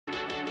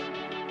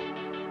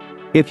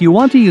If you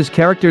want to use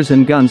characters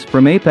and guns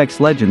from Apex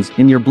Legends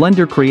in your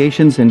Blender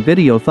creations and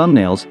video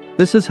thumbnails,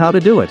 this is how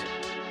to do it.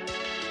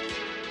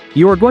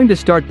 You are going to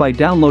start by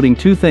downloading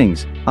two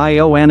things,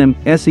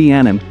 IOAnim,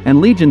 SEAnim,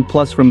 and Legion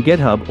Plus from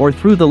GitHub or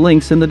through the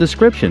links in the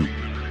description.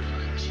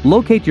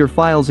 Locate your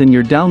files in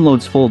your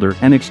Downloads folder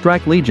and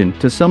extract Legion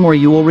to somewhere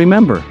you will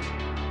remember.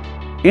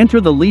 Enter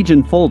the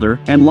Legion folder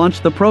and launch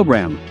the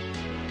program.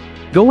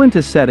 Go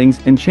into Settings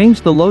and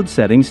change the load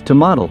settings to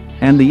Model,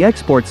 and the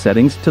export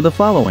settings to the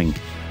following: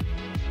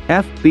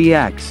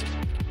 FBX,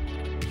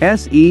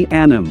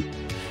 SEAnim,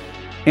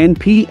 and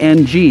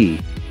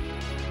PNG.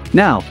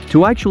 Now,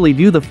 to actually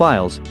view the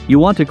files, you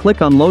want to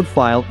click on Load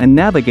File and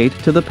navigate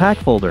to the Pack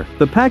folder.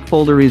 The Pack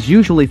folder is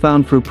usually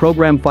found through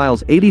Program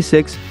Files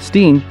 86,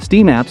 Steam,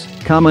 Steam Apps,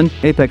 Common,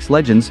 Apex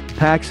Legends,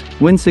 Packs,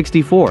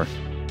 Win64.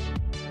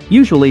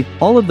 Usually,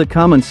 all of the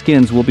common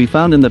skins will be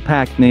found in the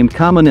pack named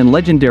Common and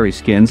Legendary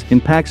skins in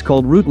packs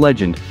called Root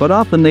Legend, but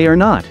often they are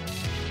not.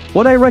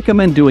 What I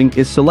recommend doing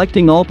is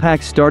selecting all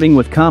packs starting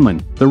with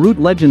Common, the Root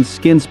Legends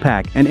skins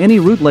pack, and any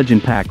Root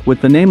Legend pack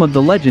with the name of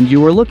the legend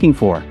you are looking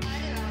for.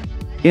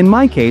 In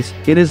my case,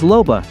 it is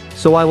Loba,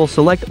 so I will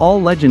select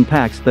all legend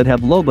packs that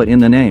have Loba in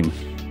the name.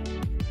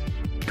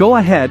 Go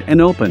ahead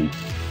and open.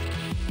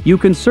 You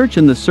can search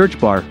in the search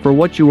bar for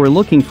what you are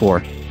looking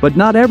for, but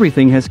not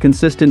everything has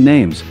consistent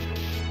names.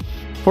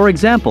 For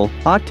example,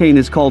 Octane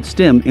is called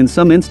Stim in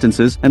some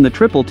instances and the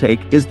triple take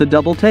is the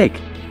double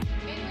take.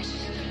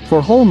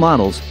 For whole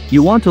models,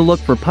 you want to look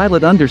for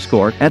pilot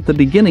underscore at the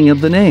beginning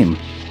of the name.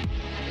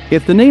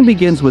 If the name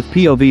begins with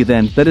POV,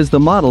 then that is the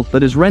model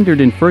that is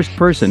rendered in first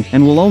person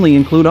and will only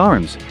include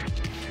arms.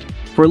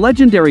 For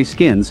legendary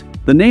skins,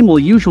 the name will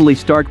usually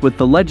start with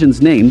the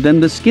legend's name then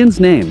the skin's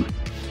name.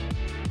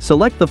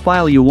 Select the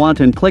file you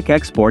want and click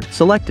Export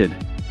selected.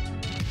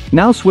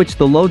 Now switch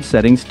the load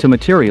settings to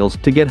Materials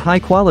to get high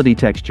quality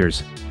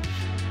textures.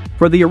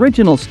 For the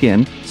original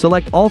skin,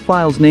 select all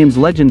files names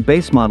Legend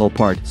base model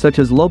part such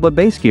as Loba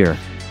base gear.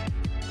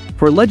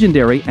 For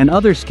legendary and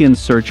other skins,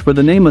 search for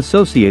the name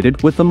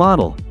associated with the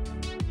model.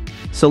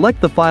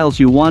 Select the files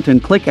you want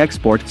and click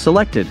Export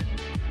selected.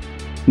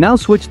 Now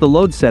switch the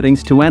load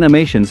settings to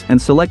Animations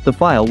and select the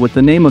file with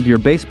the name of your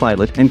base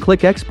pilot and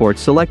click Export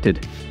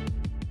selected.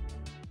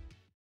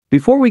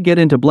 Before we get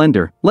into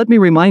Blender, let me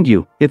remind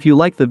you, if you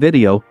like the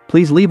video,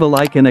 please leave a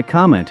like and a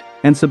comment,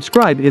 and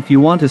subscribe if you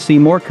want to see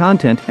more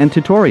content and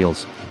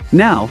tutorials.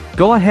 Now,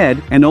 go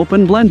ahead and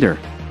open Blender.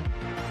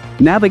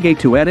 Navigate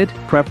to Edit,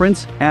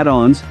 Preference,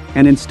 Add-ons,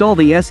 and install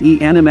the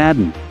SEAnim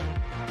add-on.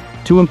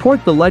 To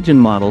import the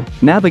Legend model,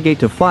 navigate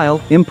to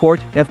File, Import,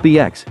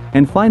 FBX,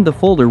 and find the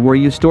folder where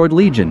you stored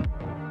Legion.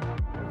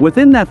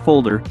 Within that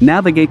folder,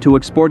 navigate to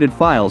Exported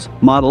Files,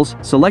 Models,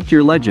 select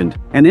your legend,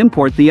 and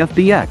import the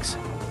FBX.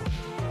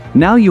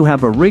 Now you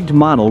have a rigged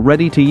model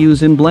ready to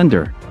use in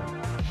Blender.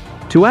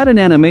 To add an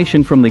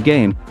animation from the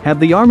game, have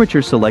the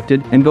armature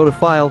selected and go to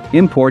File,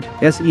 Import,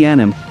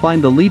 SEAnim,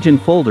 find the Legion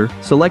folder,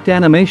 select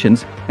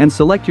Animations, and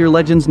select your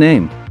legend's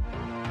name.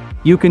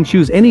 You can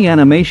choose any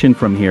animation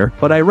from here,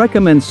 but I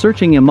recommend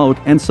searching emote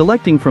and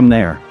selecting from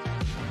there.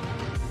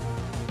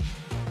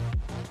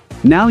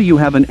 Now you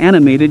have an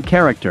animated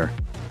character.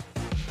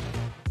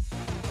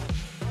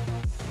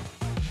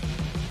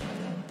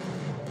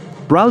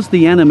 Browse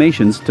the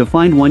animations to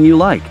find one you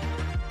like.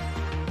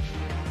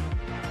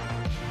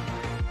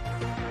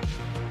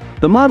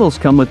 The models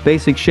come with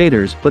basic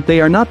shaders, but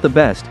they are not the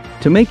best.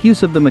 To make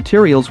use of the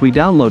materials we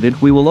downloaded,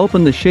 we will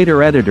open the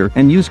shader editor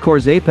and use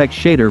Core's Apex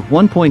Shader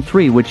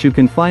 1.3, which you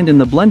can find in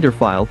the Blender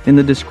file in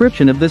the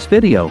description of this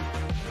video.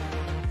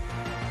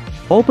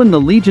 Open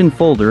the Legion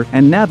folder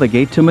and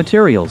navigate to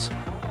Materials.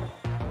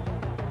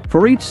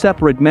 For each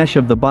separate mesh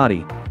of the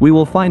body, we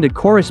will find a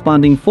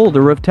corresponding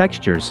folder of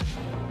textures.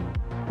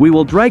 We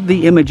will drag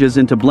the images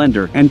into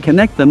Blender and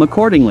connect them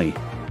accordingly.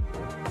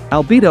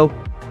 Albedo,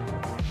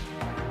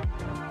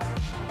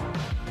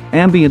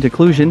 Ambient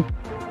Occlusion,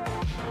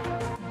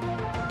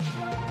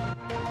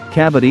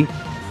 Cavity,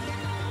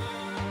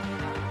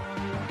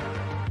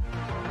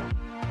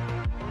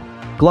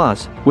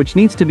 Gloss, which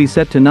needs to be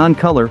set to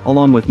non-color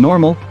along with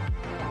Normal,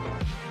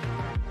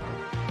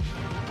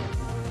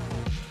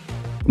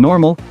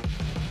 Normal,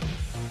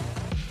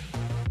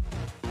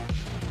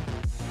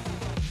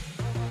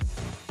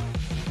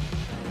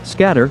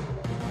 Scatter,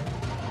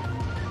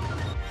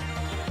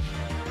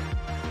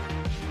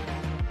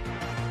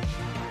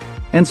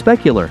 and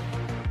Specular.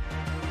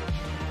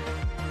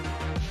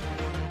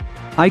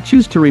 I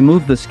choose to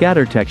remove the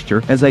scatter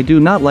texture as I do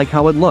not like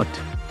how it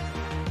looked.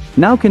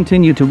 Now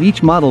continue to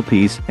each model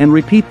piece and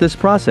repeat this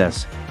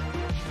process.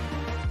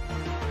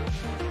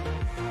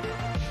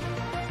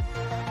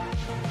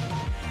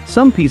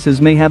 Some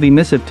pieces may have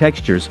emissive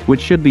textures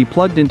which should be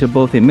plugged into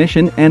both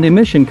emission and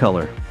emission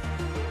color.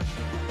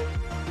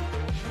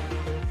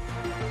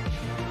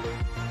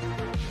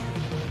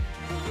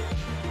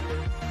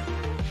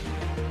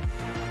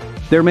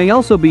 There may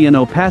also be an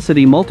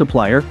opacity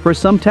multiplier for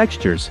some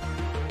textures.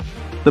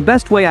 The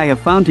best way I have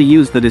found to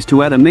use that is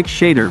to add a mix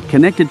shader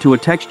connected to a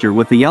texture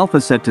with the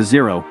alpha set to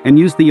 0 and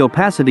use the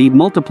opacity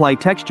multiply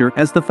texture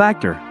as the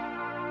factor.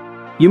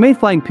 You may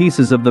find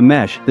pieces of the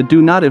mesh that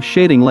do not have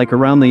shading like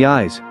around the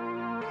eyes.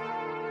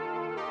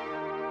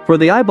 For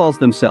the eyeballs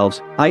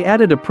themselves, I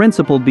added a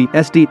principled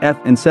BSDF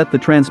and set the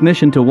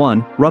transmission to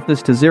 1,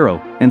 roughness to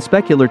 0, and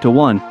specular to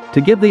 1,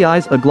 to give the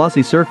eyes a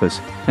glossy surface,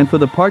 and for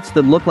the parts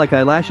that look like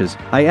eyelashes,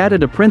 I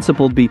added a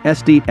principled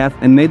BSDF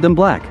and made them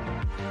black.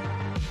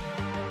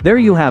 There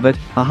you have it,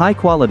 a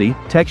high-quality,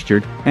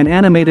 textured, and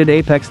animated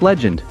Apex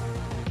Legend.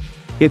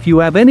 If you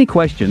have any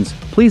questions,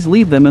 please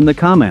leave them in the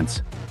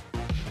comments.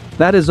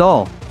 That is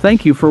all,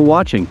 thank you for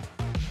watching.